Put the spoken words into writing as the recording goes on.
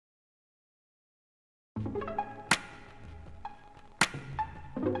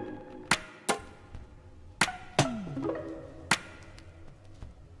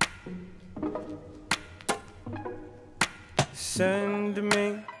Send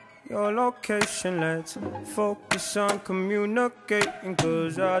me your location, let's focus on communicating,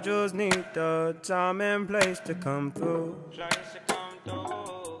 'cause I just need the time and place to come through.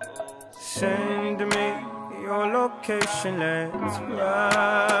 Send me your location, let's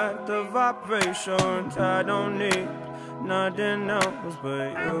ride the vibrations. I don't need nothing else but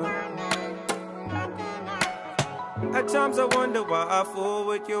you. At times I wonder why I fool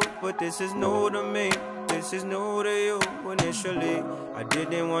with you, but this is new to me. This is new to you. Initially, I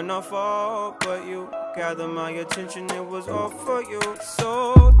didn't wanna fall, but you gathered my attention, it was all for you.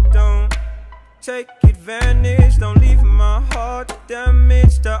 So don't take advantage, don't leave my heart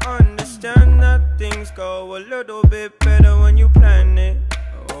damaged. I understand that things go a little bit better when you plan it.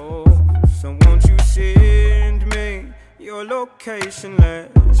 Oh, so won't you send me your location?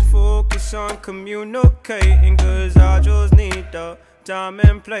 Let's focus on communicating, 'cause I just need the time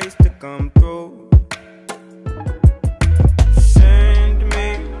and place to come through.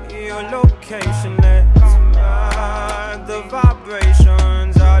 Your location, let's ride the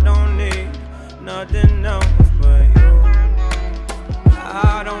vibrations. I don't need nothing else but you.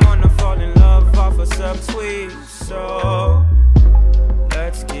 I don't wanna fall in love off of subtweets, so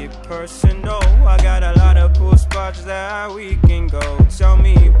let's get personal. I got a lot of cool spots that we can go. Tell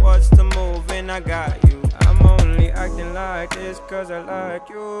me what's the move and I got you. I'm only acting like this 'cause I like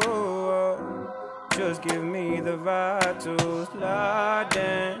you. Just give me the vibe to slide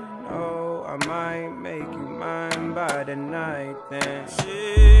in. Oh, I might make you mine by the night then.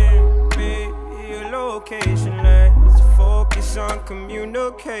 Send me your location, let's focus on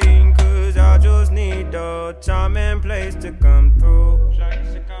communicating, 'cause I just need the time and place to come through.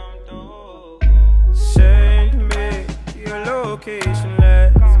 Send me your location,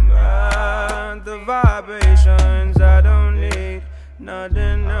 let's ride the vibrations. I don't need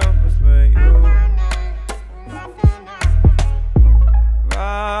nothing else but you.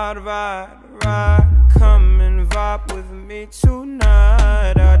 Ride, come and vibe with me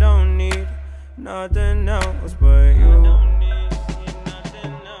tonight. I don't need nothing else but you.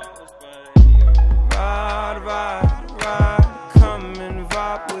 Ride, come and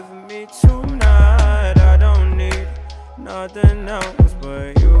vibe with me tonight. I don't need nothing else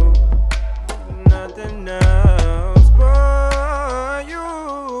but you. Nothing else but you.